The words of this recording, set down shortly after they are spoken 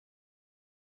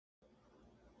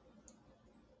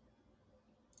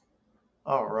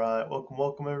All right,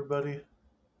 welcome everybody.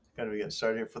 Going to be getting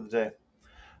started here for the day.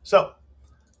 So,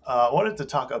 I wanted to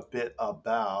talk a bit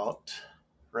about,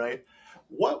 right?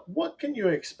 What can you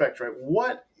expect, right?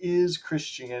 What is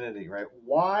Christianity, right?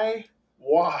 Right?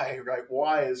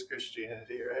 Why is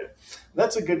Christianity, right?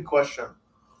 That's a good question.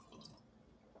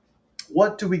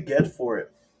 What do we get for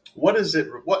it? What is it?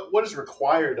 What is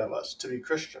required of us to be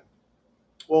Christian?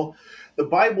 Well, the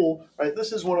Bible, right?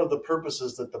 This is one of the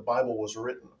purposes that the Bible was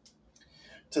written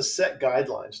to set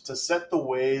guidelines, to set the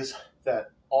ways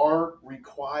that are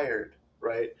required,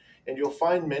 right? And you'll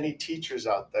find many teachers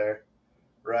out there,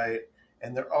 right?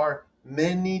 And there are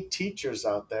many teachers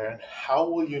out there. And how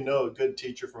will you know a good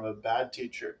teacher from a bad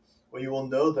teacher? Well, you will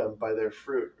know them by their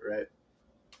fruit, right?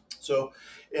 So,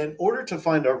 in order to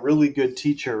find a really good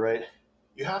teacher, right,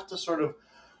 you have to sort of,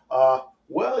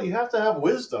 you have to have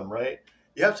wisdom, right?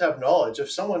 You have to have knowledge. If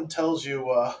someone tells you,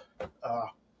 uh,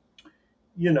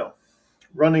 you know,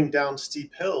 running down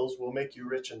steep hills will make you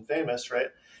rich and famous, right?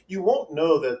 You won't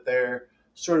know that they're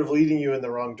sort of leading you in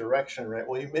the wrong direction, right?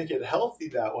 Well, you make it healthy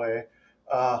that way,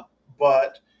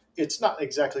 but it's not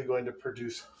exactly going to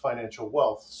produce financial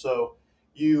wealth. So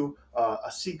a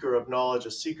seeker of knowledge,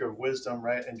 a seeker of wisdom,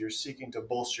 right? And you're seeking to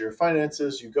bolster your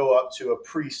finances, you go up to a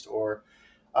priest or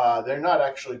they're not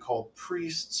actually called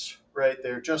priests, right?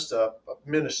 They're just a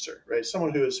minister, right?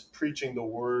 Someone who is preaching the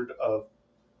word of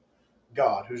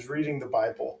God, who's reading the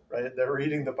Bible, right? They're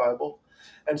reading the Bible.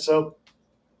 And so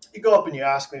you go up and you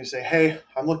ask me, you say, hey,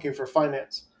 I'm looking for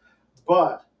finance.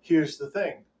 But here's the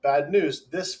thing, bad news,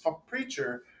 this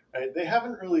preacher, right, they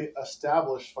haven't really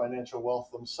established financial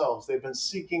wealth themselves. They've been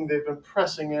seeking, they've been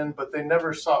pressing in, but they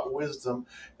never sought wisdom.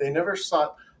 They never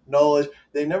sought knowledge.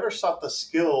 They never sought the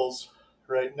skills,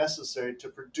 right, necessary to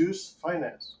produce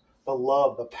finance, the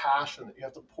love, the passion that you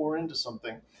have to pour into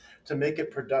something to make it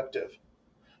productive,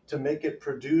 to make it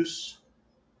produce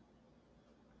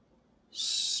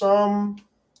some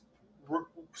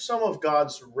some of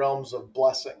God's realms of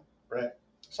blessing, right?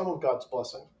 Some of God's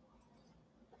blessing.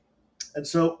 And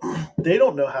so they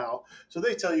don't know how. So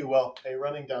they tell you, well, hey,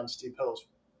 running down steep hills.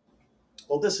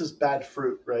 Well, this is bad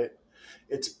fruit, right?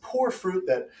 It's poor fruit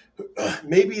that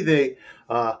maybe they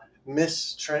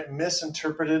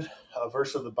misinterpreted a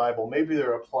verse of the Bible. Maybe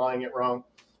they're applying it wrong.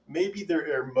 Maybe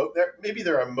there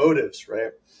are motives,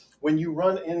 right? When you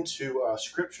run into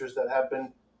scriptures that have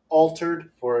been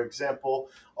altered, for example,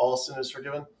 all sin is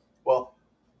forgiven. Well,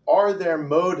 are there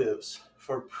motives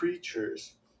for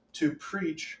preachers to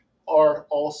preach, are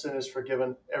all sin is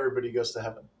forgiven, everybody goes to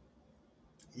heaven?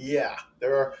 Yeah,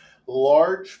 there are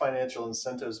large financial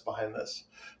incentives behind this.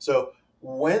 So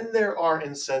when there are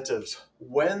incentives,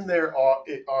 when there are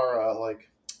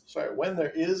when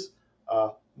there is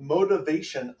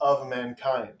motivation of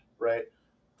mankind, right?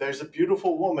 There's a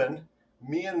beautiful woman.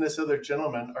 Me and this other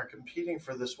gentleman are competing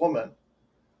for this woman.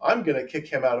 I'm going to kick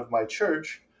him out of my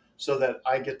church so that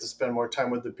I get to spend more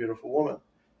time with the beautiful woman.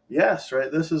 Yes,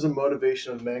 right. This is a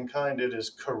motivation of mankind. It is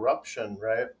corruption,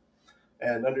 right?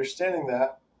 And understanding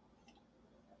that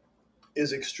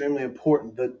is extremely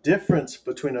important. The difference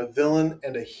between a villain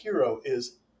and a hero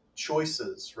is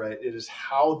choices, right? It is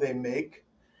how they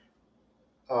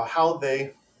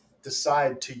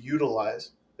decide to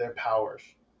utilize their powers.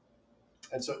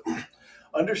 And so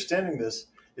understanding this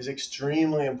is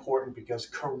extremely important because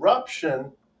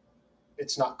corruption,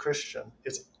 it's not Christian.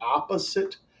 It's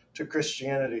opposite to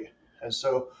Christianity. And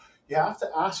so you have to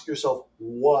ask yourself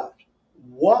what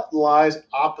lies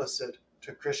opposite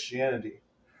to Christianity,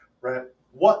 right?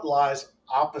 What lies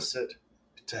opposite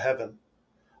to heaven?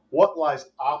 What lies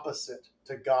opposite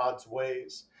to God's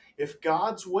ways? If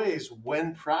God's ways,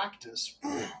 when practiced,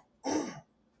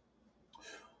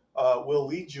 will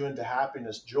lead you into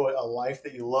happiness, joy, a life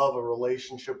that you love, a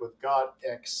relationship with God,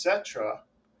 etc.,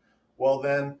 well,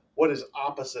 then what is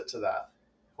opposite to that?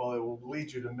 Well, it will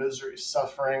lead you to misery,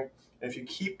 suffering. And if you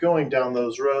keep going down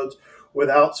those roads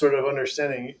without sort of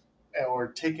understanding or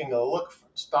taking a look,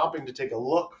 stopping to take a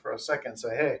look for a second,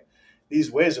 say, hey,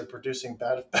 these ways are producing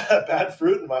bad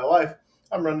fruit in my life.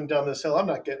 I'm running down this hill. I'm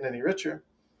not getting any richer.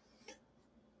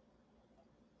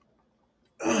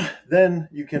 Then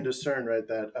you can discern, right,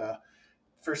 that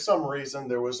for some reason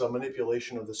there was a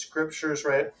manipulation of the scriptures,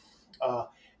 right?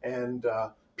 And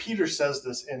Peter says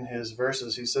this in his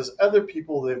verses. He says, other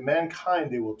people,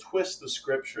 mankind, they will twist the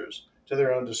scriptures to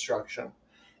their own destruction.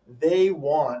 They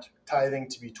want tithing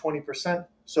to be 20%,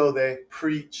 so they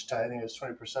preach tithing as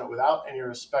 20% without any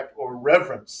respect or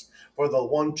reverence for the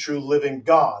one true living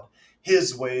God,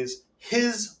 his ways,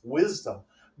 his wisdom.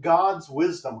 God's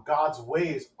wisdom, God's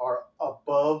ways are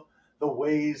above the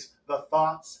ways, the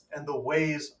thoughts, and the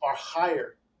ways are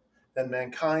higher. than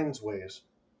mankind's ways.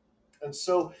 And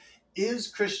so is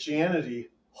Christianity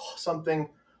something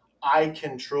I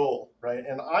control, right?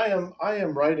 And I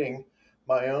am writing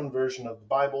my own version of the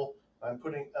Bible. I'm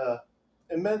putting an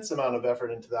immense amount of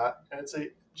effort into that, and it's a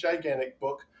gigantic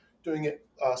book. Doing it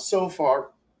so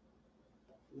far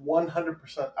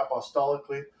 100%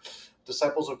 apostolically,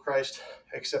 disciples of Christ,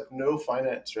 accept no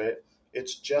finance, right?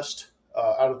 It's just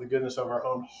out of the goodness of our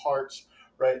own hearts,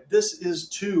 right? This is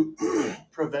to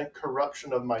prevent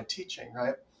corruption of my teaching,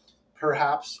 right?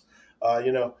 Perhaps,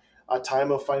 a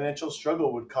time of financial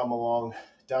struggle would come along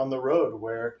down the road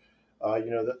where,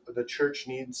 the church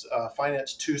needs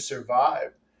finance to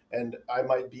survive. And I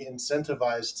might be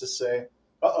incentivized to say,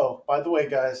 uh-oh, by the way,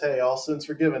 guys, hey, all sins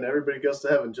forgiven. Everybody goes to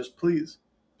heaven. Just please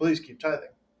keep tithing.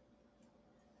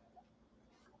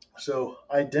 So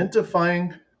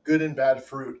identifying good and bad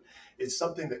fruit is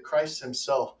something that Christ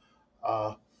himself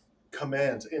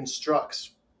commands,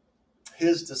 instructs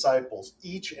his disciples,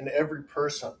 each and every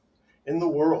person in the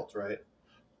world, right,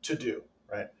 to do,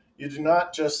 right? You do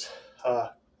not just,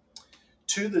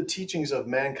 to the teachings of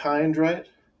mankind, right?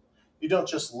 You don't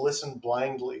just listen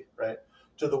blindly, right?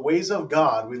 To the ways of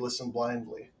God, we listen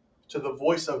blindly. To the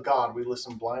voice of God, we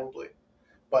listen blindly.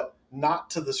 But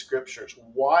not to the scriptures.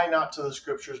 Why not to the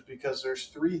scriptures? Because there's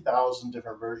 3,000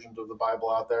 different versions of the Bible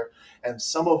out there, and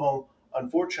some of them,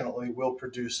 unfortunately, will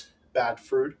produce bad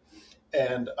fruit.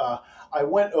 And I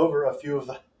went over a few of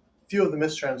the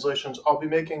mistranslations. I'll be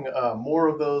making more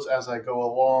of those as I go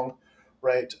along,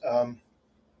 right?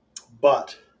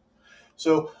 But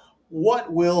so,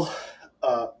 what will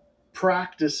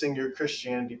practicing your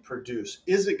Christianity produce?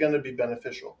 Is it going to be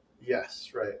beneficial?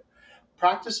 Yes, right.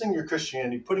 Practicing your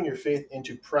Christianity, putting your faith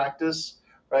into practice,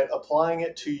 right? Applying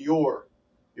it to your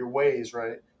ways,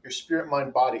 right? Your spirit,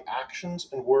 mind, body, actions,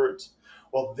 and words.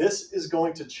 Well, this is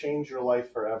going to change your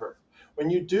life forever. When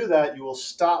you do that, you will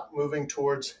stop moving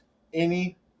towards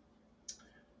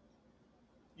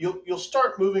you'll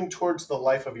start moving towards the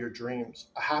life of your dreams,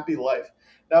 a happy life.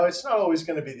 Now, it's not always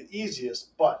going to be the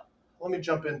easiest, but let me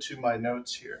jump into my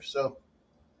notes here. So,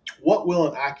 what will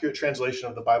an accurate translation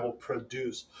of the Bible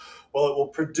produce? Well, it will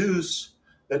produce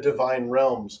the divine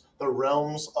realms, the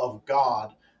realms of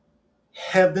God.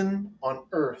 Heaven on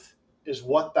earth is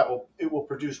what it will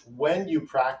produce when you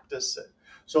practice it.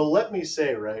 So let me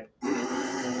say, right,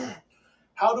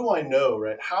 how do I know,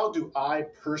 right? How do I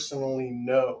personally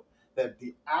know that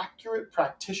the accurate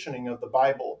practicing of the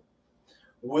Bible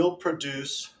will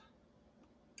produce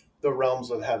the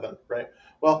realms of heaven, right?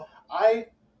 Well,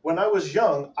 when I was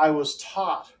young, I was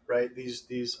taught, right,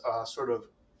 these sort of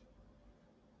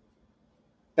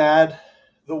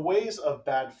the ways of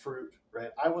bad fruit,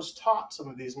 right? I was taught some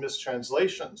of these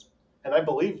mistranslations, and I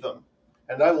believed them,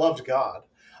 and I loved God.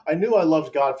 I knew I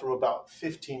loved God from about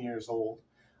 15 years old,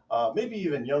 maybe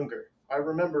even younger. I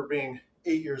remember being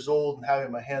 8 years old and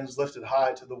having my hands lifted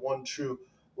high to the one true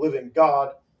living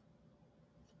God.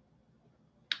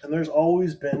 And there's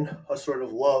always been a sort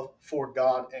of love for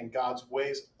God and God's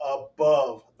ways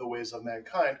above the ways of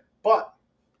mankind. But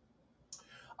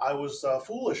I was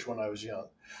foolish when I was young.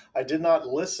 I did not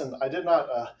listen. I did not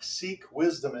seek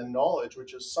wisdom and knowledge,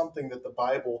 which is something that the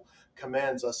Bible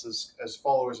commands us as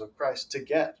followers of Christ to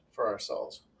get for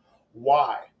ourselves.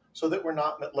 Why? So that we're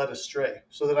not led astray.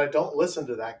 So that I don't listen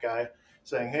to that guy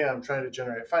saying, hey, I'm trying to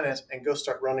generate finance, and go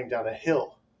start running down a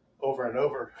hill over and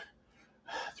over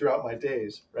throughout my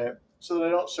days, right? So that I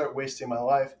don't start wasting my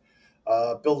life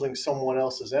building someone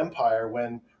else's empire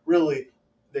when really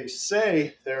they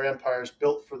say their empire is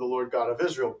built for the Lord God of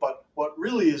Israel. But what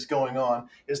really is going on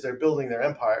is they're building their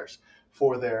empires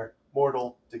for their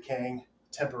mortal, decaying,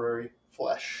 temporary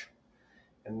flesh.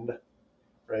 And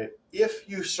right, if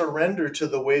you surrender to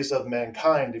the ways of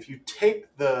mankind, if you take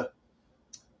the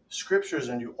scriptures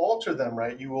and you alter them,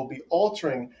 right, you will be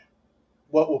altering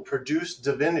what will produce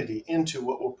divinity into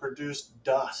what will produce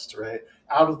dust, right?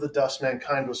 Out of the dust,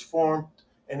 mankind was formed,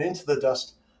 and into the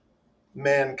dust,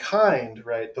 mankind,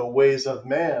 right? The ways of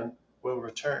man will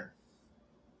return.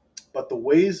 But the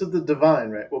ways of the divine,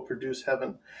 right, will produce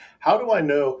heaven. How do I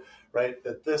know, right,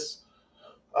 that this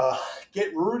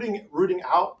rooting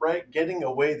out, right, getting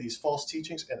away these false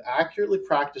teachings and accurately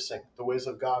practicing the ways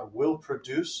of God will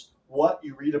produce what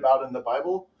you read about in the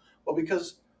Bible? Well,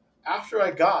 because after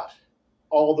I got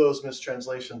all those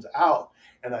mistranslations out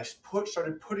and I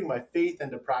started putting my faith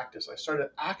into practice, I started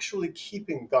actually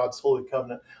keeping God's holy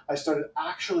covenant. I started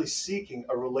actually seeking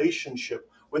a relationship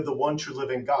with the one true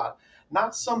living God,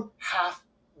 not some half,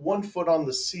 1 foot on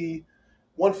the sea,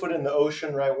 1 foot in the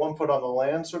ocean, right, 1 foot on the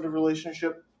land sort of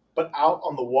relationship, but out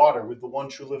on the water with the one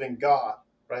true living God,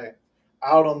 right,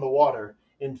 out on the water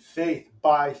in faith.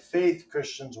 By faith,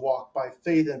 Christians walk by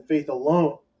faith and faith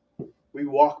alone. We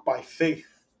walk by faith,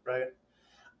 right?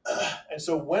 And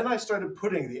so when I started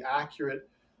putting the accurate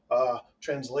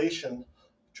translation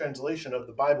of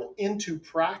the Bible into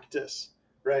practice,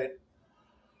 right,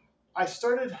 I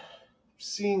started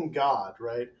seeing God,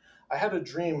 right? I had a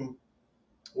dream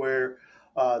where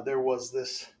there was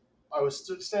this, I was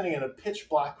standing in a pitch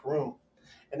black room,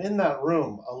 and in that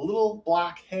room, a little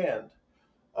black hand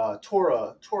tore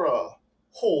a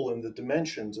hole in the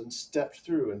dimensions and stepped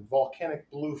through, and volcanic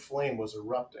blue flame was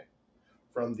erupting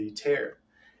from the tear.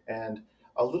 And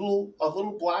a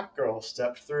little black girl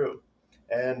stepped through,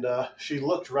 and she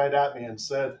looked right at me and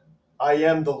said, "I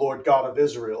am the Lord God of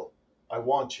Israel. I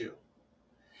want you."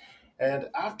 And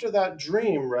after that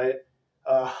dream, right,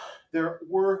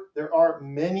 there are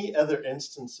many other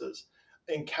instances,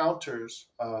 encounters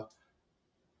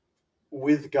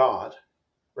with God,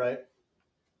 right?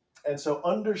 And so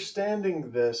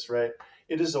understanding this, right,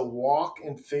 it is a walk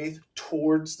in faith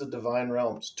towards the divine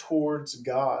realms, towards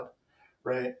God,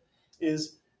 right?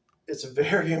 It's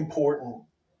very important.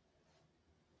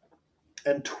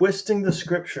 And twisting the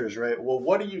scriptures, right? Well,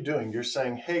 what are you doing? You're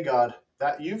saying, "Hey God,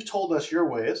 that you've told us your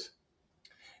ways.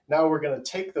 Now we're going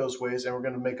to take those ways and we're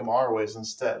going to make them our ways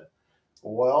instead."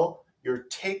 Well, you're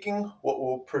taking what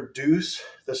will produce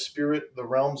the spirit, the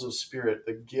realms of spirit,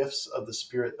 the gifts of the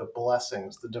spirit, the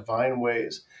blessings, the divine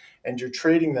ways, and you're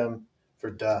trading them for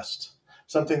dust,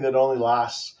 something that only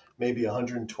lasts maybe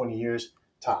 120 years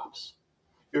tops.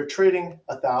 You're trading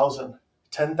 1,000,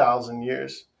 10,000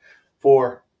 years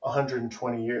for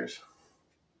 120 years.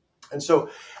 And so,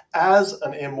 as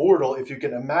an immortal, if you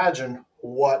can imagine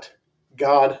what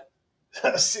God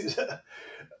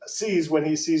sees when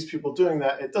he sees people doing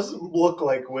that, it doesn't look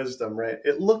like wisdom, right?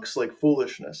 It looks like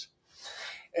foolishness.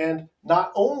 And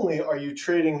not only are you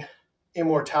trading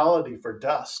immortality for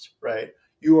dust, right?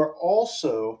 You are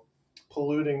also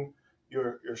polluting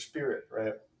your spirit,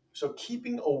 right? So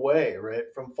keeping away,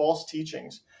 right, from false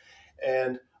teachings.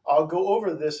 And I'll go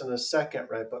over this in a second,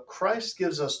 right? But Christ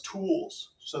gives us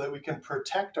tools so that we can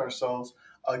protect ourselves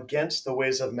against the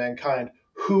ways of mankind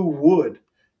who would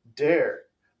dare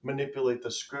manipulate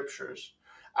the scriptures.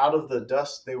 Out of the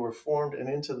dust they were formed, and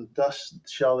into the dust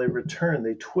shall they return.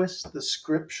 They twist the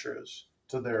scriptures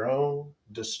to their own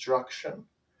destruction.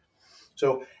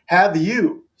 So have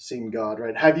you seen God,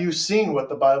 right? Have you seen what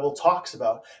the Bible talks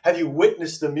about? Have you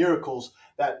witnessed the miracles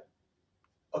that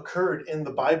occurred in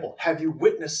the Bible? Have you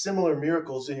witnessed similar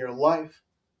miracles in your life?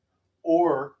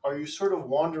 Or are you sort of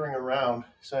wandering around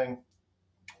saying,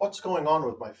 "What's going on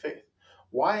with my faith?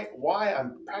 Why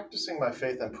I'm practicing my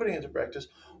faith, I'm putting it into practice,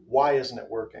 why isn't it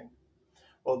working?"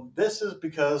 Well, this is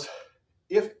because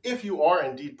if you are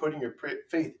indeed putting your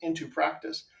faith into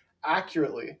practice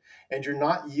accurately, and you're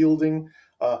not yielding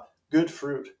good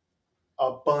fruit,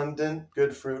 abundant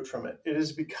good fruit from it, it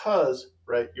is because,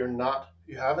 right, you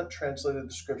haven't translated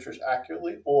the scriptures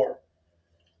accurately, or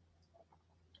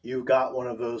you've got one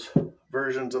of those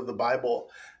versions of the Bible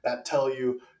that tell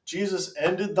you Jesus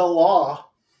ended the law,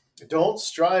 don't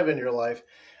strive in your life,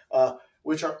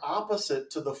 which are opposite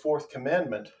to the fourth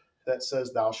commandment that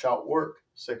says thou shalt work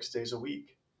 6 days a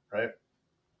week, right?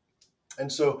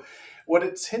 And so what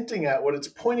it's hinting at, what it's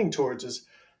pointing towards, is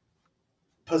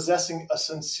possessing a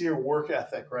sincere work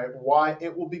ethic, right? Why?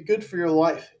 It will be good for your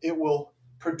life. It will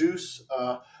produce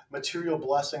material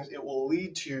blessings. It will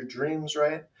lead to your dreams,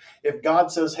 right? If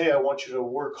God says, "Hey, I want you to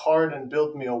work hard and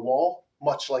build me a wall,"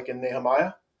 much like in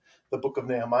Nehemiah, the book of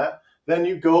Nehemiah, then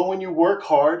you go and you work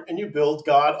hard and you build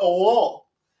God a wall,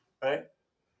 right?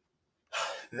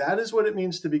 That is what it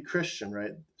means to be Christian,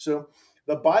 right? So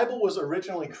the Bible was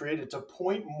originally created to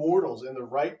point mortals in the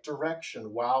right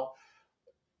direction, while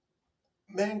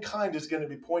mankind is going to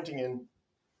be pointing in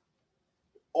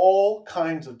all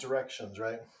kinds of directions,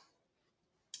 right?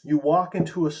 You walk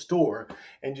into a store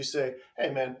and you say, "Hey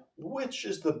man, which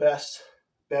is the best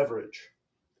beverage?"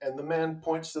 And the man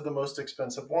points to the most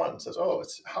expensive one, says, "Oh,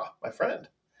 my friend,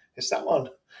 it's that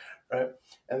one," right?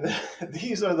 And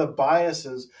these are the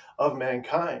biases of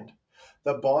mankind.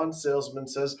 The bond salesman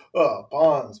says, "Oh,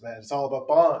 bonds, man, it's all about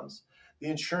bonds." The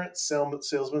insurance salesman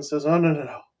says, "Oh, no, no,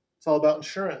 no, it's all about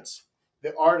insurance."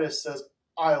 The artist says,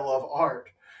 "I love art,"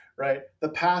 right? The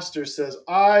pastor says,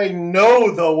 "I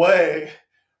know the way,"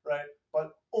 right?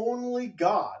 But only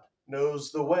God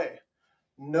knows the way.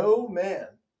 No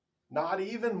man, not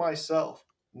even myself,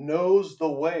 knows the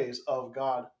ways of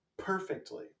God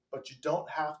perfectly. But you don't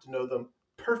have to know them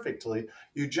perfectly.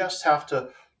 You just have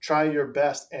to try your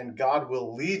best, and God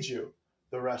will lead you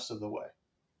the rest of the way.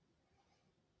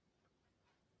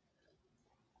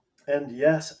 And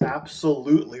yes,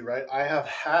 absolutely, right? I have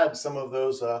had some of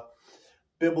those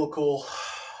biblical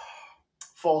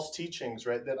false teachings,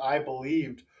 right, that I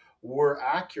believed were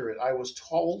accurate. I was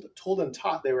told and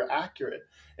taught they were accurate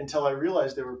until I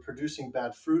realized they were producing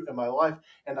bad fruit in my life,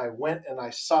 and I went and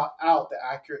I sought out the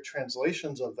accurate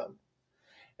translations of them.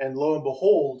 And lo and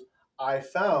behold, I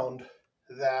found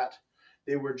that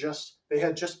they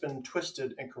had just been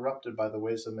twisted and corrupted by the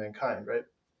ways of mankind, right?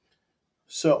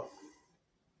 So,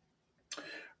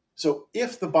 so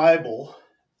if the Bible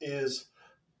is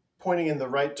pointing in the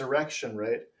right direction,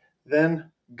 right,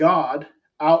 then God,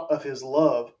 out of his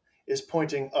love, is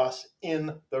pointing us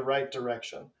in the right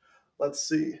direction. Let's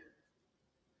see.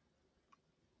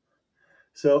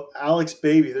 So, Alex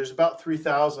Baby, there's about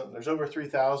 3,000, there's over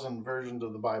 3,000 versions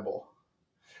of the Bible,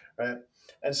 right?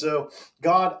 And so,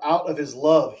 God, out of his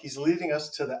love, he's leading us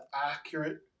to the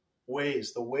accurate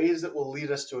ways, the ways that will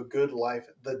lead us to a good life,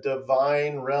 the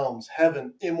divine realms,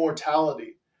 heaven,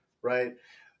 immortality, right?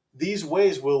 These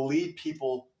ways will lead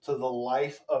people to the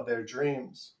life of their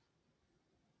dreams.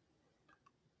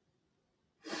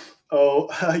 Oh,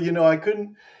 I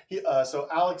couldn't. So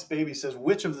Alex Baby says,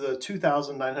 which of the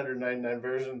 2,999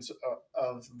 versions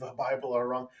of the Bible are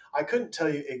wrong? I couldn't tell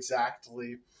you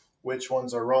exactly which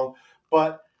ones are wrong,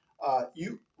 but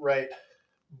you right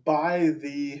by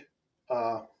the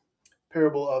uh,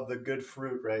 parable of the good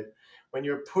fruit, right? When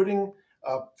you're putting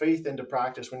faith into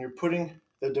practice, when you're putting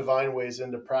the divine ways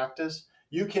into practice,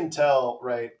 you can tell,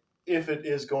 right, if it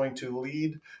is going to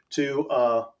lead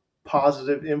to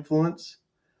positive influence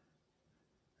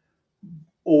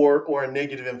or a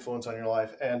negative influence on your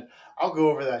life. And I'll go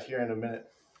over that here in a minute.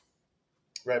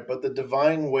 Right. But the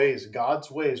divine ways, God's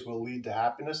ways, will lead to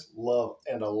happiness, love,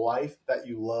 and a life that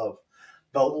you love,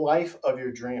 the life of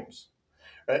your dreams.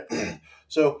 Right.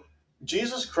 So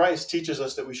Jesus Christ teaches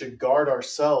us that we should guard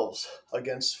ourselves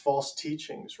against false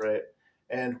teachings. Right.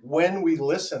 And when we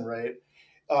listen, right,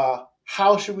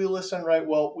 how should we listen, right?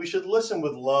 Well, we should listen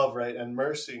with love, right, and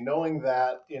mercy, knowing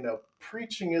that,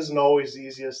 preaching isn't always the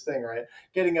easiest thing, right?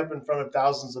 Getting up in front of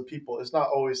thousands of people is not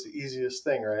always the easiest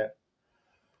thing, right?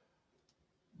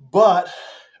 But,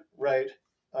 right,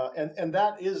 and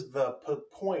that is the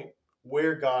point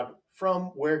where God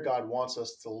wants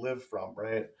us to live from,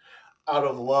 right? Out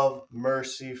of love,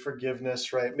 mercy,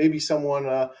 forgiveness, right? Maybe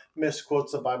someone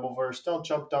misquotes a Bible verse. Don't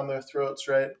jump down their throats,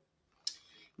 right?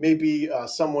 Maybe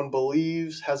someone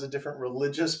has a different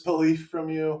religious belief from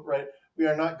you, right? We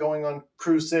are not going on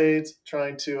crusades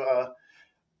trying to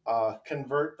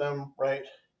convert them, right?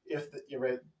 You're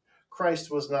right, Christ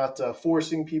was not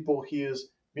forcing people; he is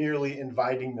merely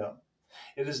inviting them.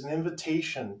 It is an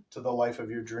invitation to the life of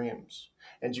your dreams,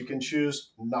 and you can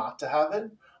choose not to have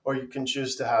it, or you can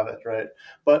choose to have it, right?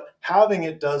 But having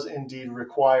it does indeed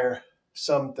require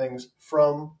some things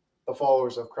from the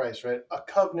followers of Christ, right? A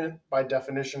covenant, by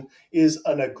definition, is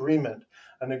an agreement.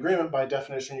 An agreement, by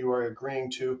definition, you are agreeing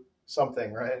to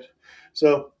something, right?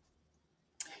 So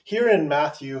here in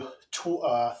Matthew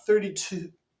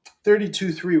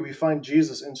 32:3, we find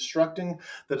Jesus instructing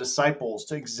the disciples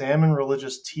to examine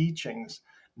religious teachings,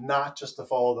 not just to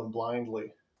follow them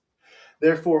blindly.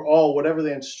 Therefore, whatever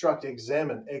they instruct,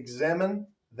 examine,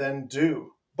 then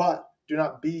do. But do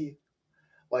not be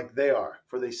like they are,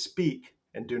 for they speak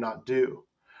and do not do.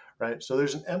 Right? So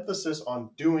there's an emphasis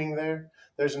on doing there.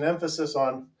 There's an emphasis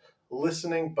on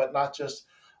listening, but not just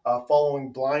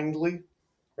following blindly,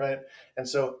 right? And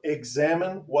so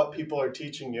examine what people are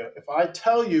teaching you. If I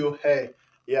tell you, hey,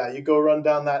 yeah, you go run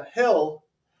down that hill,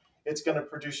 it's going to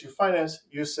produce you finance,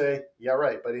 you say, yeah,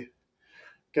 right, buddy.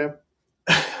 Okay.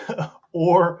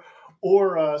 or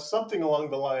something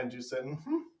along the lines you said,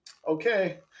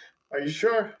 okay, are you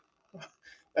sure?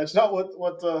 That's not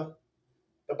what the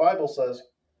Bible says.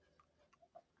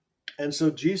 And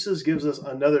so Jesus gives us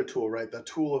another tool, right? The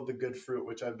tool of the good fruit,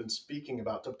 which I've been speaking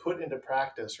about, to put into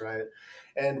practice, right?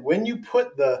 And when you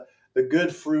put the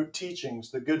good fruit teachings,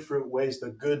 the good fruit ways, the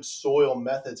good soil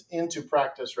methods into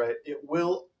practice, right, it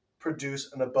will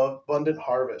produce an abundant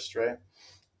harvest, right?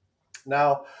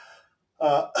 Now,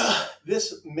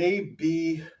 this may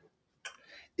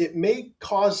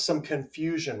cause some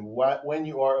confusion when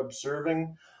you are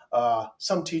observing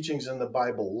some teachings in the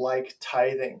Bible, like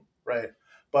tithing, right?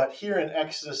 But here in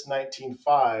Exodus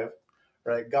 19:5,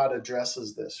 right, God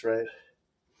addresses this, right?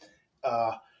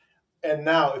 Uh, and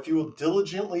now, if you will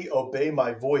diligently obey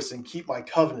my voice and keep my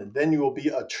covenant, then you will be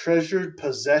a treasured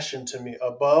possession to me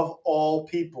above all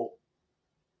people,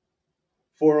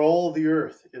 for all the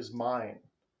earth is mine.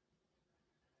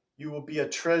 You will be a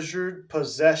treasured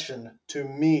possession to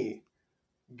me,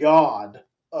 God,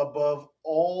 above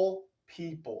all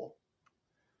people.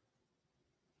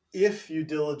 if you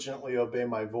diligently obey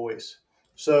my voice.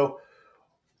 So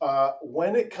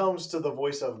when it comes to the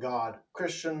voice of God,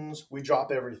 Christians, we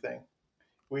drop everything.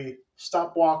 We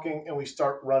stop walking and we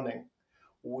start running.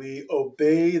 We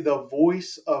obey the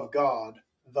voice of God,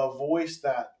 the voice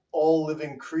that all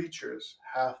living creatures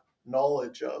have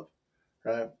knowledge of,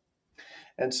 right?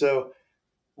 And so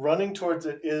running towards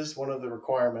it is one of the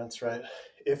requirements, right?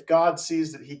 If God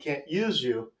sees that he can't use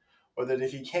you, or that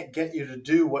if he can't get you to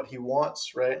do what he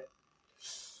wants, right,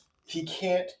 he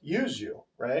can't use you,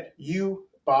 right? You,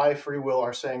 by free will,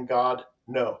 are saying, God,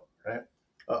 no, right?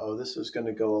 Uh-oh, this is going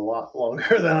to go a lot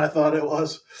longer than I thought it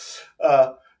was.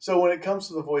 So when it comes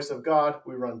to the voice of God,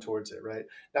 we run towards it, right?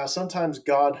 Now, sometimes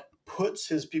God puts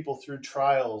his people through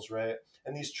trials, right?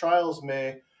 And these trials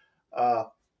may uh,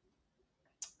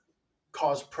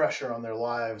 cause pressure on their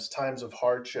lives, times of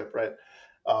hardship, right?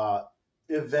 Uh,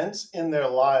 Events in their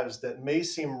lives that may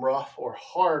seem rough or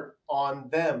hard on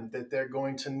them that they're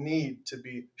going to need to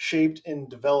be shaped and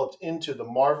developed into the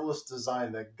marvelous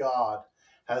design that God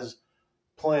has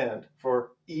planned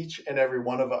for each and every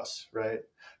one of us, right?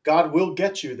 God will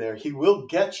get you there. He will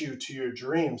get you to your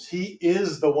dreams. He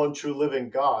is the one true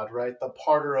living God, right? The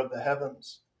parter of the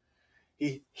heavens.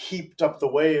 He heaped up the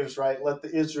waves, right? Let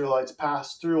the Israelites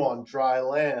pass through on dry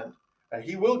land. Right?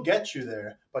 He will get you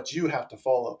there, but you have to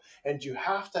follow. And you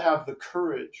have to have the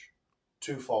courage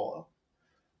to follow.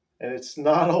 And it's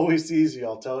not always easy,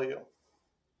 I'll tell you.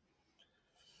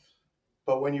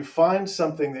 But when you find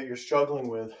something that you're struggling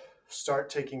with, start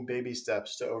taking baby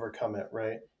steps to overcome it,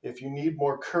 right? If you need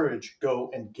more courage, go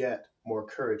and get more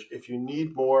courage. If you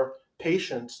need more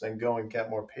patience, then go and get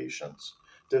more patience.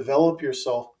 Develop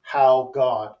yourself how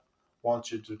God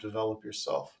wants you to develop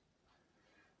yourself,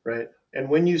 right? And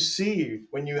when you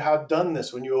have done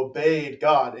this, when you obeyed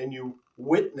God and you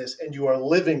witness and you are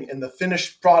living in the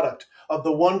finished product of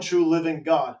the one true living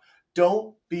God,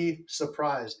 don't be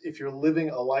surprised if you're living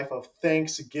a life of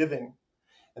thanksgiving.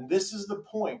 And this is the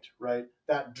point, right?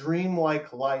 That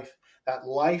dreamlike life, that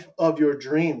life of your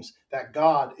dreams that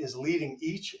God is leading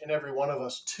each and every one of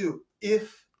us to,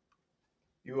 if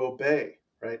you obey,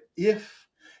 right? If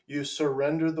you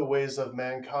surrender the ways of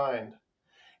mankind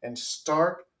and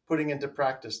start putting into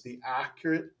practice the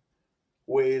accurate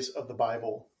ways of the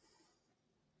Bible.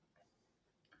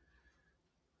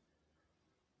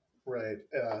 Right.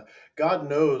 God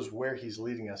knows where he's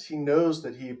leading us. He knows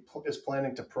that he is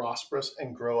planning to prosper us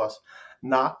and grow us,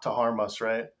 not to harm us,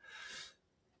 right?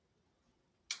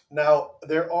 Now,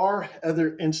 there are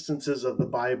other instances of the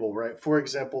Bible, right? For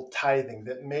example, tithing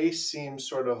that may seem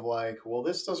sort of like, well,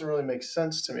 this doesn't really make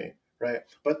sense to me, right?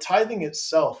 But tithing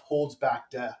itself holds back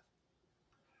death,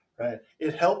 right?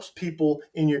 It helps people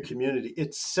in your community.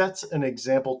 It sets an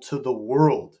example to the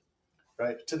world,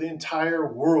 right? To the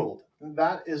entire world. And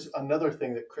that is another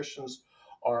thing that Christians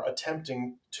are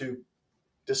attempting to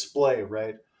display,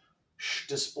 right?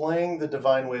 Displaying the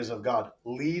divine ways of God,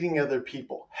 leading other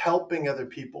people, helping other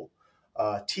people,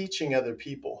 teaching other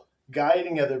people,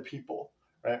 guiding other people,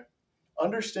 right?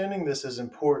 Understanding this is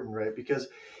important, right? Because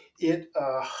it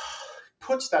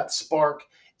puts that spark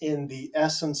in the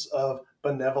essence of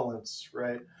benevolence,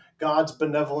 right? God's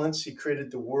benevolence, he created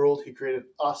the world, he created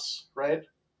us, right?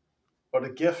 What a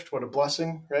gift, what a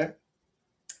blessing, right?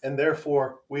 And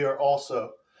therefore, we are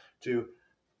also to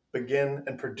begin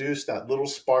and produce that little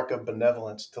spark of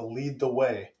benevolence to lead the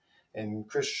way in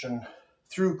Christian,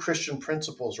 through Christian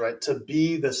principles, right? To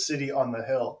be the city on the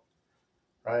hill,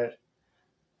 right?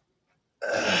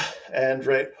 And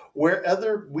right,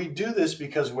 we do this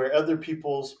because where other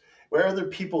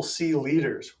people see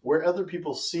leaders, where other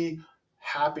people see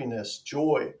happiness,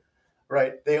 joy,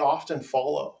 right? They often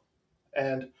follow.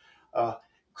 And uh,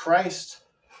 Christ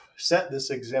set this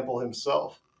example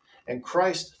himself. And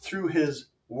Christ, through his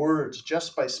words,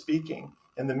 just by speaking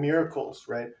and the miracles,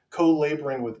 right,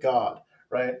 co-laboring with God,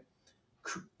 right,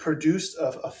 produced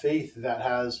a faith that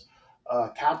has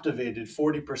captivated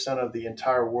 40% of the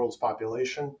entire world's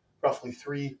population, roughly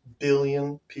 3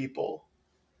 billion people,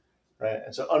 right?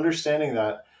 And so understanding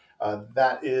that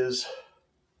that is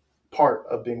part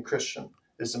of being Christian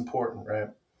is important, right?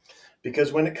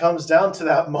 Because when it comes down to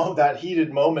that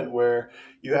heated moment where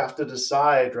you have to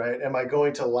decide, right, am I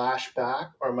going to lash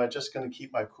back or am I just going to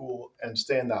keep my cool and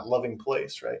stay in that loving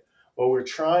place, right? Well, we're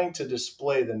trying to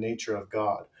display the nature of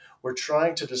God. We're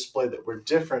trying to display that we're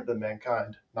different than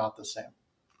mankind, not the same.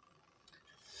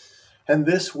 And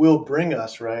this will bring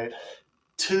us, right,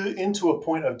 into a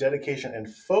point of dedication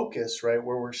and focus, right,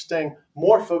 where we're staying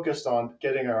more focused on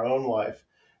getting our own life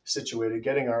situated,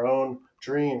 getting our own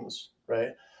dreams,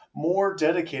 right, more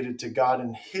dedicated to God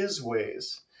and his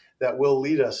ways that will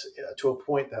lead us to a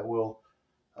point that will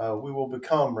we will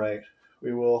become, right?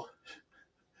 We will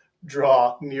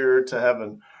draw nearer to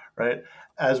heaven, right?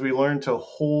 As we learn to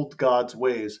hold God's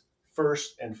ways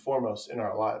first and foremost in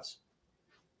our lives.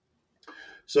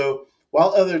 So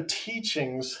while other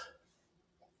teachings,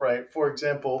 right, for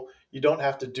example, you don't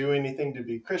have to do anything to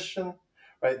be Christian,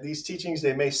 right? These teachings,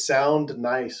 they may sound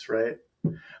nice, right?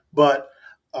 But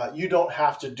you don't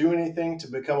have to do anything to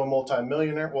become a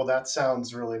multimillionaire. Well, that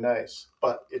sounds really nice,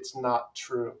 but it's not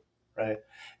true, right?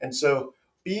 And so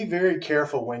be very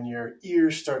careful when your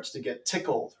ear starts to get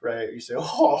tickled, right? You say,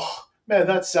 oh, man,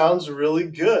 that sounds really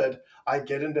good. I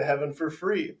get into heaven for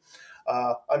free.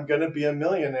 I'm going to be a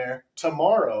millionaire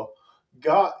tomorrow.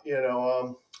 God,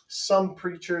 some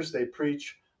preachers, they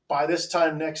preach by this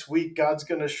time next week, God's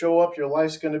going to show up, your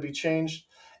life's going to be changed,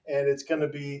 and it's going to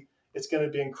be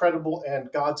incredible,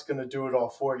 and God's going to do it all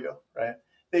for you, right?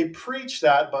 They preach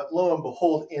that, but lo and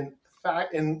behold, in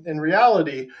fact, in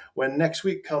reality, when next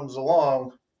week comes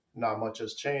along, not much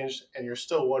has changed, and you're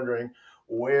still wondering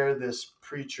where this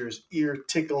preacher's ear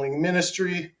tickling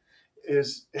ministry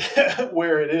is,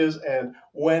 where it is, and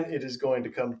when it is going to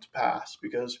come to pass,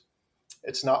 because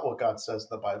it's not what God says in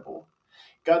the Bible.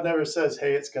 God never says,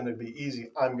 hey, it's going to be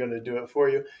easy. I'm going to do it for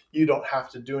you. You don't have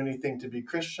to do anything to be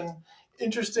Christian.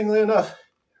 Interestingly enough,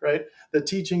 right? The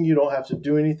teaching you don't have to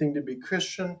do anything to be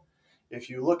Christian. If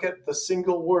you look at the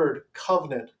single word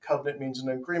covenant, covenant means an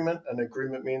agreement. An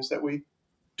agreement means that we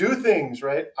do things,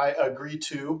 right? I agree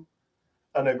to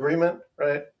an agreement,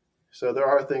 right? So there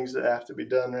are things that have to be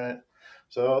done, right?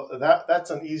 So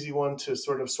that's an easy one to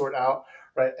sort of sort out,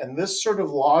 right? And this sort of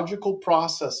logical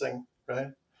processing, right?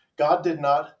 God did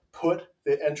not put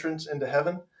the entrance into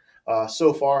heaven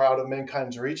so far out of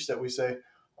mankind's reach that we say,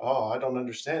 oh, I don't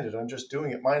understand it. I'm just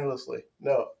doing it mindlessly.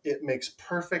 No, it makes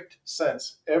perfect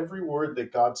sense. Every word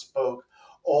that God spoke,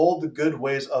 all the good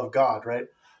ways of God, right?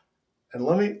 And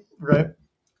right?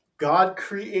 God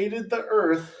created the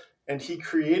earth and he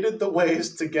created the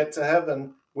ways to get to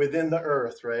heaven within the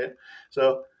earth, right?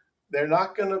 So they're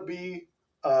not going to be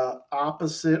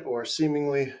opposite or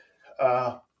seemingly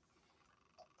uh,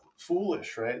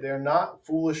 foolish, right? They're not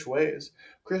foolish ways.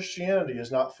 Christianity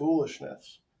is not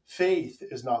foolishness. Faith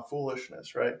is not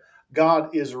foolishness, right?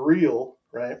 God is real,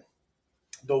 right?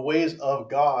 The ways of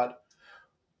God,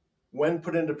 when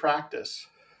put into practice,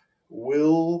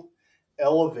 will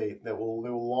elevate, they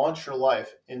will launch your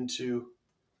life into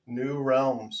new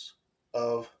realms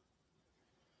of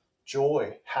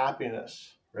joy,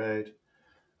 happiness, right?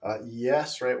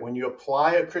 Yes, right. When you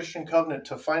apply a Christian covenant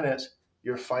to finance,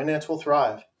 your finance will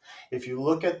thrive. If you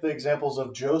look at the examples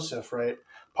of Joseph, right?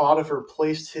 Potiphar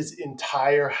placed his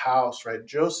entire house, right?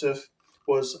 Joseph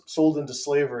was sold into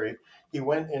slavery. He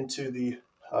went into the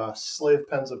slave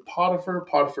pens of Potiphar.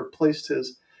 Potiphar placed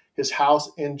his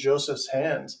house in Joseph's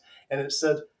hands. And it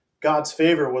said God's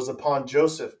favor was upon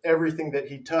Joseph. Everything that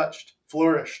he touched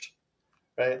flourished,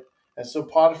 right? And so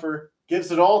Potiphar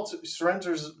gives it all,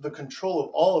 surrenders the control of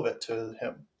all of it to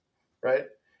him, right?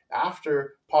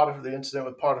 After Potiphar, the incident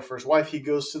with Potiphar's wife, he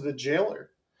goes to the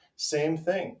jailer. Same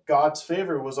thing. God's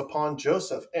favor was upon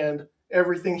Joseph, and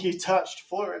everything he touched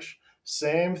flourished.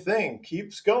 Same thing.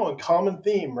 Keeps going. Common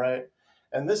theme, right?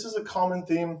 And this is a common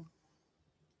theme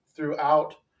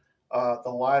throughout the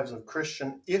lives of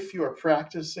Christian if you are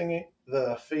practicing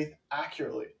the faith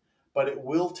accurately. But it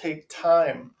will take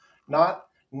time. Not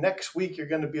next week you're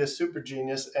going to be a super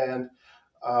genius and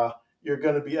you're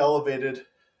going to be elevated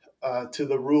to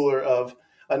the ruler of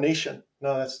a nation.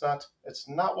 No, that's not. It's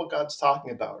not what God's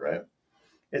talking about, right?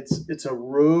 It's a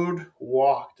road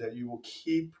walk that you will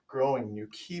keep growing. You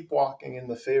keep walking in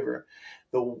the favor.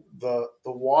 The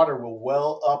water will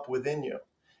well up within you.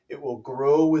 It will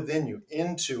grow within you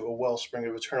into a wellspring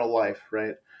of eternal life,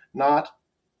 right? Not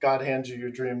God hands you your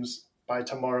dreams by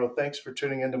tomorrow. Thanks for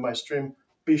tuning into my stream.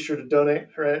 Be sure to donate,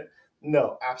 right?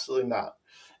 No, absolutely not.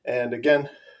 And again,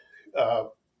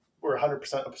 we're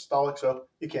 100% apostolic, so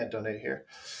you can't donate here.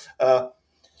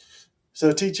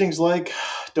 So teachings like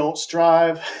don't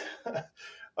strive,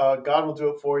 God will do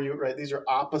it for you, right? These are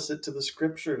opposite to the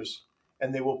scriptures,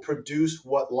 and they will produce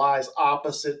what lies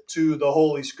opposite to the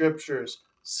Holy Scriptures: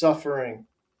 suffering,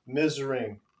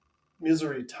 misery,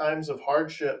 times of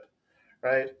hardship,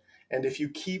 right? And if you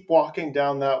keep walking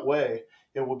down that way,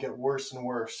 it will get worse and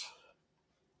worse.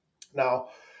 Now,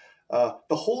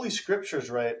 the Holy Scriptures,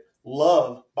 right?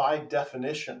 Love, by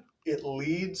definition, it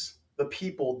leads the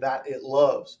people that it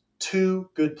loves to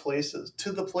good places,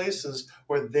 to the places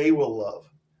where they will love,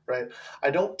 right? I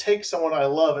don't take someone I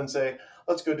love and say,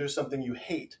 let's go do something you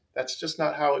hate. That's just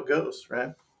not how it goes,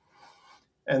 right?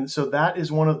 And so that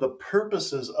is one of the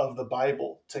purposes of the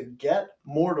Bible, to get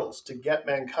mortals, to get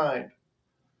mankind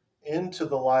into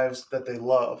the lives that they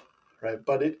love, right?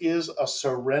 But it is a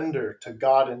surrender to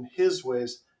God and his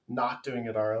ways, not doing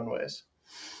it our own ways,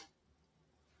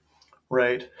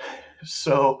 right?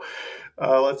 So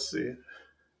let's see.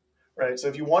 Right. So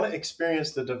if you want to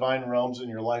experience the divine realms in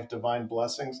your life, divine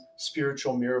blessings,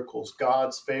 spiritual miracles,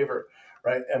 God's favor,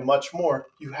 right, and much more,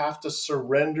 you have to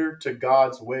surrender to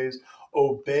God's ways,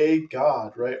 obey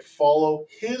God, right? Follow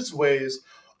his ways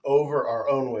over our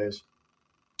own ways.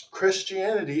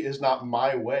 Christianity is not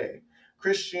my way.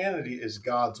 Christianity is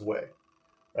God's way,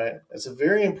 right? It's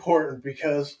very important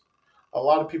because a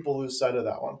lot of people lose sight of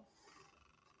that one.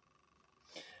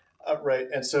 Right.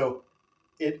 And so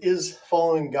it is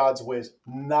following God's ways,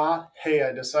 not, hey,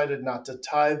 I decided not to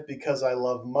tithe because I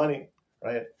love money,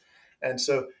 right? And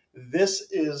so this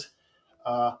is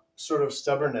sort of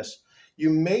stubbornness. You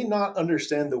may not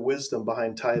understand the wisdom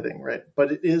behind tithing, right?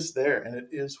 But it is there and it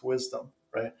is wisdom,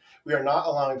 right? We are not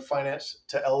allowing finance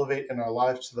to elevate in our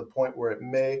lives to the point where it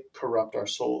may corrupt our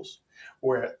souls,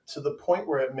 where to the point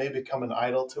where it may become an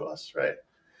idol to us, right?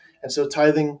 And so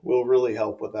tithing will really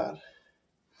help with that.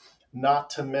 Not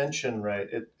to mention, right,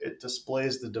 it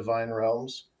displays the divine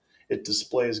realms. It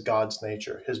displays God's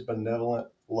nature, his benevolent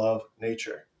love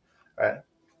nature, right?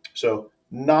 So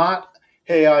not,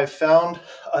 hey, I found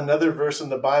another verse in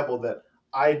the Bible that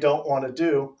I don't want to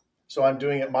do, so I'm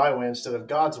doing it my way instead of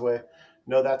God's way.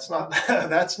 No, that's not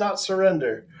that's not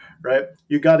surrender, right?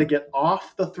 You got to get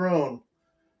off the throne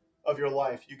of your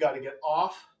life. You got to get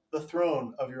off the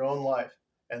throne of your own life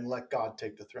and let God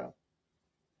take the throne.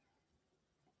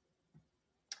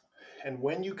 And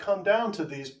when you come down to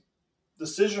these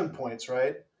decision points,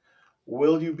 right?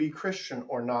 Will you be Christian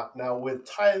or not? Now, with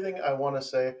tithing, I want to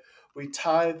say we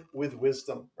tithe with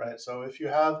wisdom, right? So if you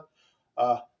have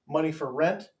money for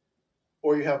rent,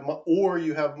 or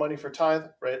you have money for tithe,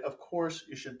 right? Of course,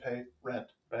 you should pay rent,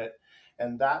 right?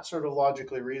 And that sort of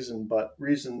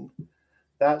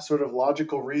that sort of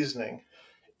logical reasoning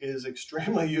is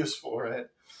extremely useful, right?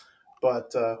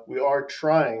 But we are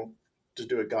trying to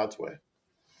do it God's way.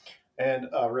 And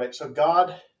right, so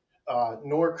God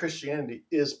nor Christianity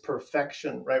is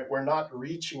perfection, right? We're not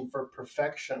reaching for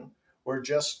perfection. We're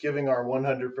just giving our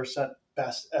 100%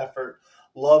 best effort.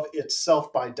 Love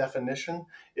itself, by definition,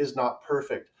 is not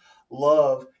perfect.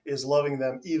 Love is loving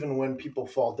them even when people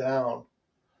fall down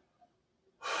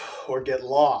or get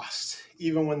lost,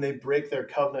 even when they break their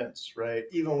covenants, right?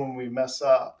 Even when we mess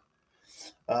up.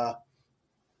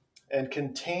 And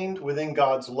contained within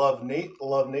God's love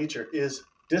nature is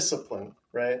discipline,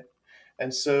 right?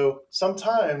 And so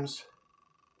sometimes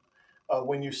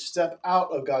when you step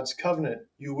out of God's covenant,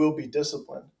 you will be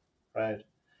disciplined, right?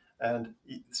 And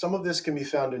some of this can be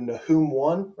found in Nahum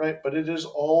 1, right? But it is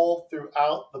all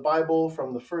throughout the Bible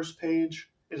from the first page.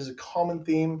 It is a common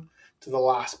theme to the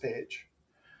last page.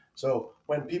 So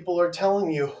when people are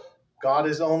telling you God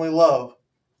is only love,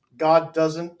 God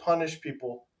doesn't punish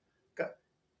people.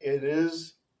 It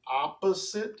is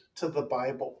opposite to the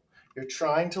Bible. You're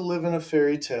trying to live in a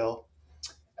fairy tale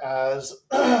as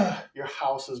your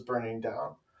house is burning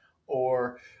down,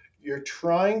 or you're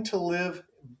trying to live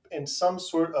in some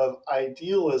sort of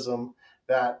idealism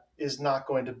that is not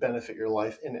going to benefit your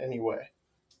life in any way,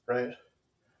 right?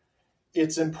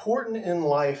 It's important in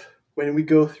life when we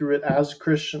go through it as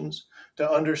Christians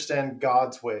to understand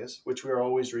God's ways, which we are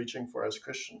always reaching for as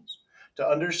Christians, to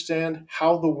understand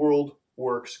how the world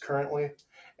works currently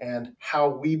and how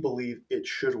we believe it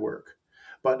should work.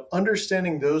 But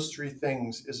understanding those three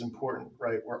things is important,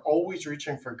 right? We're always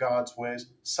reaching for God's ways.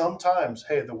 Sometimes,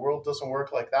 hey, the world doesn't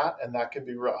work like that, and that can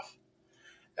be rough.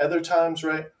 Other times,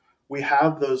 right, we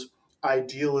have those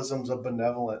idealisms of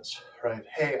benevolence, right?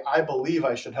 Hey, I believe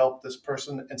I should help this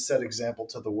person and set example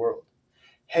to the world.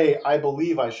 Hey, I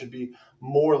believe I should be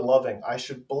more loving. I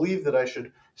should believe that I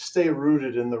should stay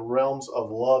rooted in the realms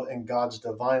of love and God's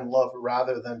divine love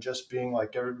rather than just being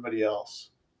like everybody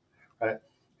else, right?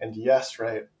 And yes,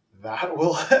 right, that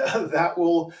will that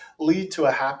will lead to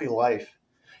a happy life.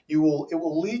 It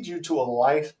will lead you to a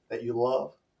life that you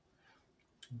love.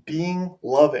 Being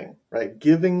loving, right?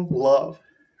 Giving love,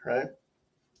 right?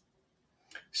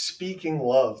 Speaking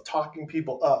love, talking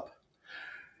people up.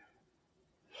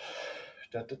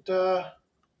 Da, da, da.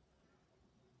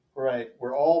 Right.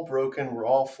 We're all broken. We're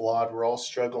all flawed. We're all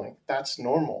struggling. That's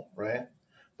normal, right?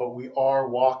 But we are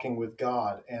walking with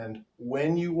God. And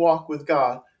when you walk with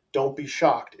God, don't be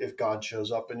shocked if God shows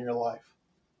up in your life.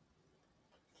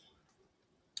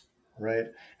 Right.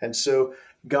 And so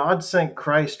God sent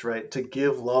Christ, right, to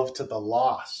give love to the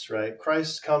lost, right?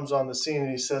 Christ comes on the scene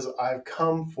and he says, I've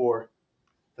come for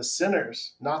the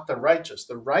sinners, not the righteous.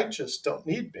 The righteous don't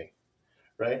need me,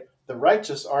 right? The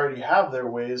righteous already have their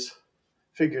ways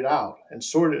figured out and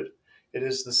sorted. It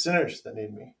is the sinners that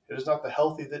need me. It is not the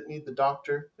healthy that need a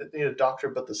doctor,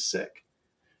 but the sick,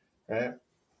 right?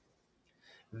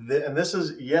 And this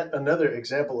is yet another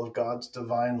example of God's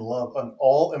divine love, an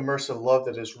all immersive love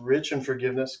that is rich in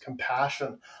forgiveness,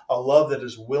 compassion, a love that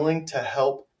is willing to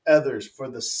help others for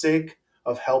the sake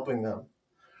of helping them,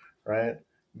 right?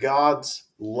 God's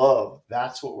love,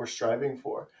 that's what we're striving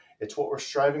for. It's what we're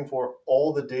striving for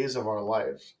all the days of our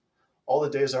lives. All the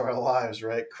days of our lives,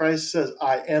 right? Christ says,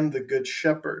 I am the good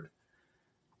shepherd.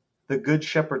 The good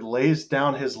shepherd lays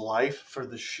down his life for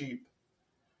the sheep.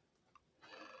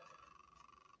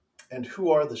 And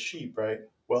who are the sheep, right?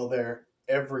 Well, they're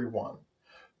everyone.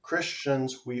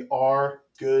 Christians, we are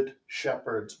good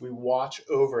shepherds. We watch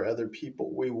over other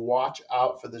people. We watch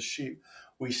out for the sheep.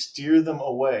 We steer them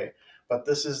away. But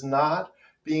this is not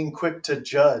being quick to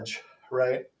judge,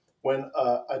 right? When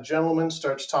a gentleman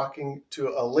starts talking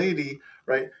to a lady,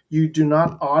 right, you do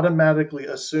not automatically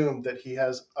assume that he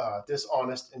has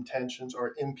dishonest intentions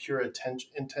or impure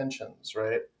intentions,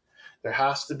 right? There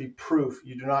has to be proof.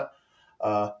 You do not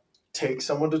take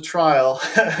someone to trial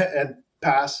and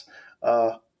pass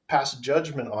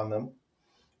judgment on them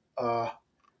uh,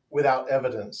 without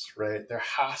evidence, right? There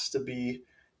has to be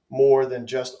more than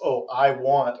just, oh, I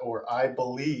want or I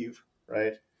believe,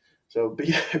 right? So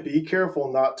be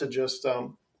careful not to just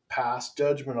pass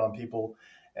judgment on people.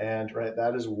 And right,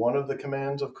 that is one of the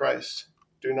commands of Christ.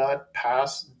 Do not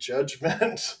pass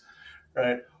judgment,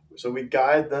 right? So we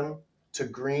guide them to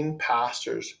green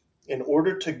pastures. In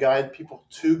order to guide people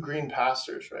to green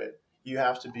pastures, right, you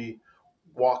have to be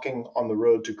walking on the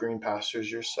road to green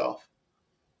pastures yourself,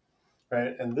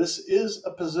 right? And this is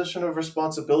a position of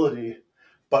responsibility,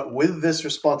 but with this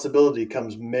responsibility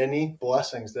comes many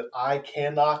blessings that I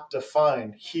cannot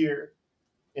define here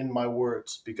in my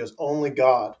words, because only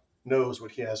God knows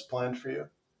what he has planned for you.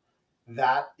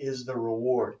 That is the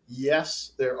reward.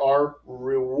 Yes, there are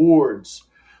rewards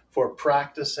for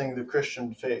practicing the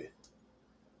Christian faith.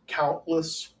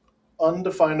 Countless,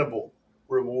 undefinable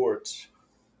rewards.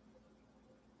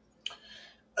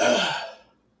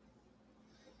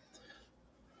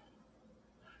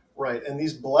 Right. And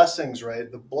these blessings,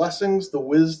 right? The blessings, the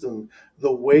wisdom,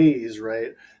 the ways,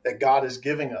 right, that God is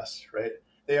giving us, right?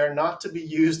 They are not to be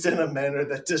used in a manner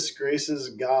that disgraces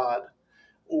God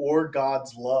or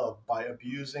God's love by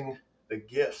abusing the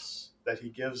gifts that he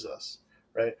gives us,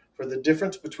 right? For the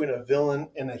difference between a villain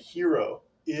and a hero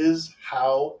is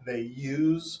how they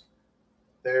use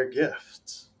their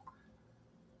gifts.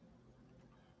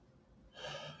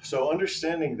 So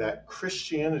understanding that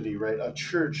Christianity, right, a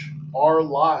church, our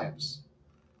lives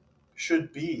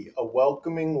should be a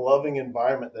welcoming, loving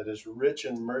environment that is rich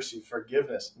in mercy,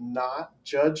 forgiveness, not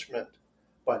judgment,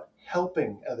 but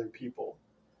helping other people,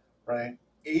 right?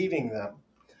 Aiding them.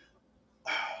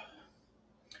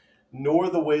 Nor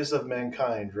the ways of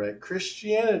mankind, right?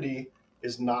 Christianity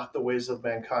is not the ways of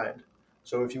mankind.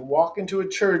 So if you walk into a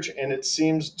church and it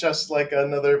seems just like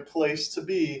another place to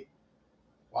be,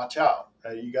 watch out,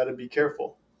 right? You got to be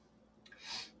careful.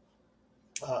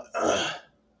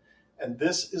 And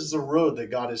this is the road that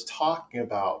God is talking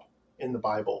about in the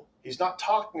Bible. He's not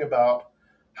talking about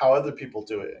how other people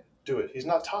do it. He's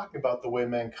not talking about the way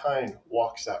mankind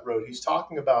walks that road. He's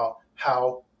talking about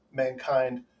how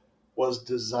mankind was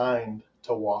designed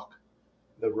to walk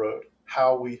the road,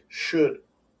 how we should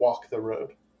walk the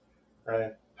road,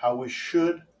 right? How we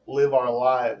should live our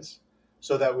lives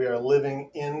so that we are living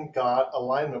in God,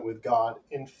 alignment with God,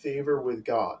 in favor with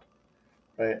God,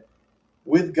 right?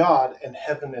 With God and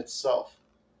heaven itself.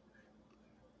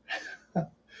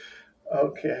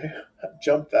 Okay, I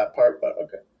jumped that part, but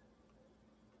okay.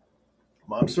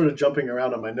 I'm sort of jumping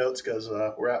around on my notes because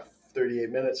we're at 38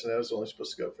 minutes and I was only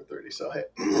supposed to go for 30. So, hey.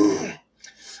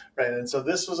 Right. And so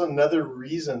this was another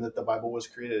reason that the Bible was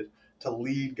created, to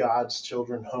lead God's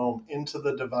children home into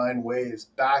the divine ways,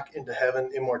 back into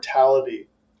heaven, immortality.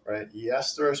 Right.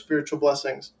 Yes, there are spiritual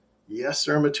blessings. Yes,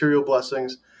 there are material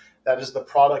blessings. That is the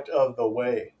product of the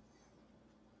way.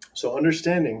 So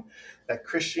understanding that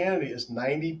Christianity is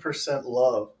 90%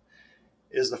 love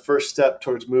is the first step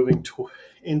towards moving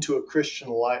into a Christian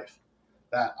life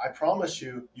that I promise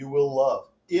you, you will love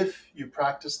if you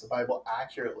practice the Bible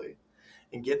accurately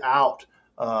and get out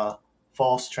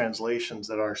false translations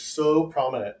that are so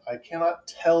prominent. I cannot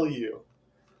tell you.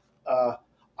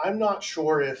 I'm not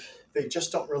sure if they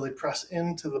just don't really press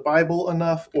into the Bible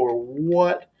enough or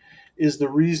what is the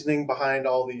reasoning behind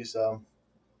all these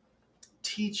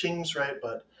teachings, right?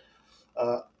 But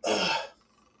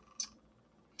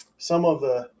some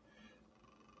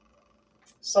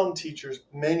teachers,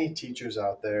 many teachers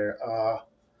out there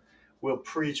will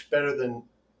preach better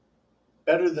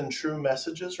better than true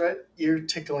messages, right?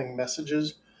 Ear-tickling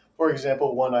messages. For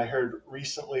example, one I heard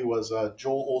recently was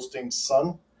Joel Osteen's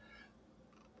son.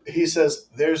 He says,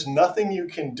 "There's nothing you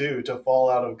can do to fall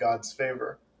out of God's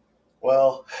favor."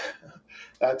 Well,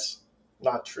 that's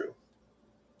not true,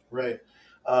 right?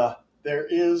 There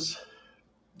is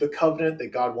the covenant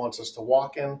that God wants us to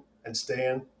walk in and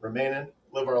stay in, remain in,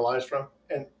 live our lives from,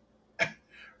 and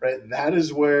right, that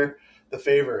is where the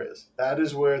favor is. That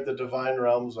is where the divine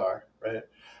realms are, right?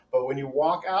 But when you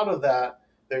walk out of that,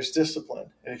 there's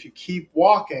discipline, and if you keep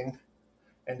walking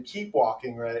and keep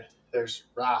walking, right, there's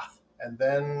wrath, and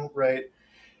then right,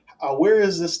 where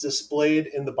is this displayed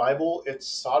in the Bible? It's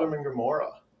Sodom and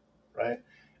Gomorrah, right?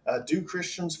 Do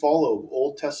Christians follow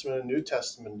Old Testament and New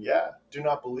Testament? Yeah. Do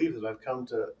not believe that I've come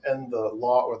to end the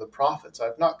law or the prophets.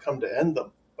 I've not come to end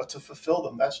them, but to fulfill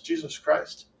them. That's Jesus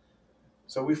Christ.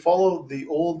 So we follow the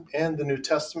Old and the New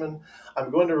Testament. I'm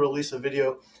going to release a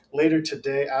video later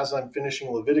today as I'm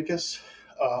finishing Leviticus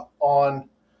on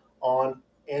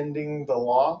ending the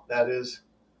law. That is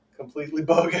completely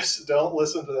bogus. Don't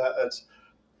listen to that. That's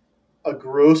a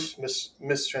gross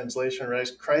mistranslation, right?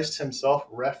 Christ himself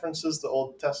references the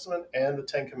Old Testament and the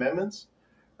Ten Commandments,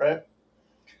 right?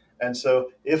 And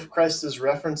so if Christ is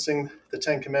referencing the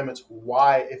Ten Commandments,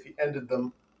 why, if he ended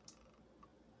them,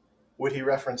 would he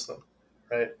reference them,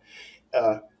 right?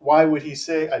 Why would he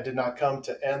say, I did not come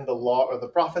to end the law or the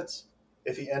prophets,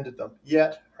 if he ended them?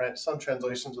 Yet, right, some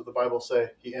translations of the Bible say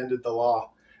he ended the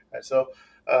law, right? So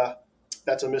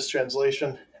that's a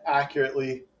mistranslation.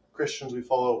 Accurately, Christians, we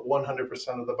follow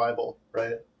 100% of the Bible,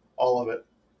 right? All of it,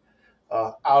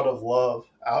 out of love,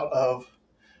 out of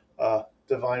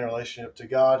divine relationship to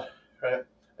God, right?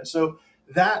 And so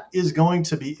that is going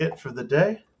to be it for the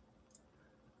day.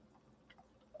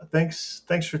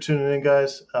 Thanks for tuning in,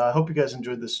 guys. I hope you guys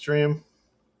enjoyed this stream.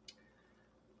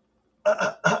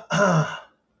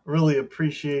 Really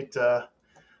appreciate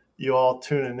you all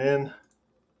tuning in.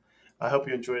 I hope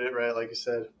you enjoyed it, right? Like I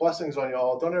said, blessings on you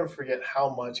all. Don't ever forget how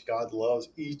much God loves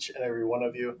each and every one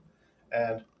of you.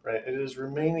 And right, it is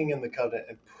remaining in the covenant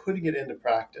and putting it into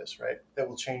practice, right, that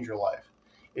will change your life.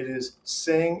 It is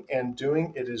saying and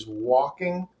doing, it is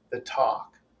walking the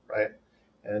talk, right?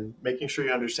 And making sure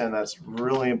you understand that's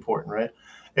really important, right?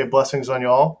 Hey, blessings on you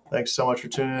all. Thanks so much for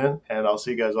tuning in, and I'll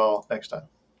see you guys all next time.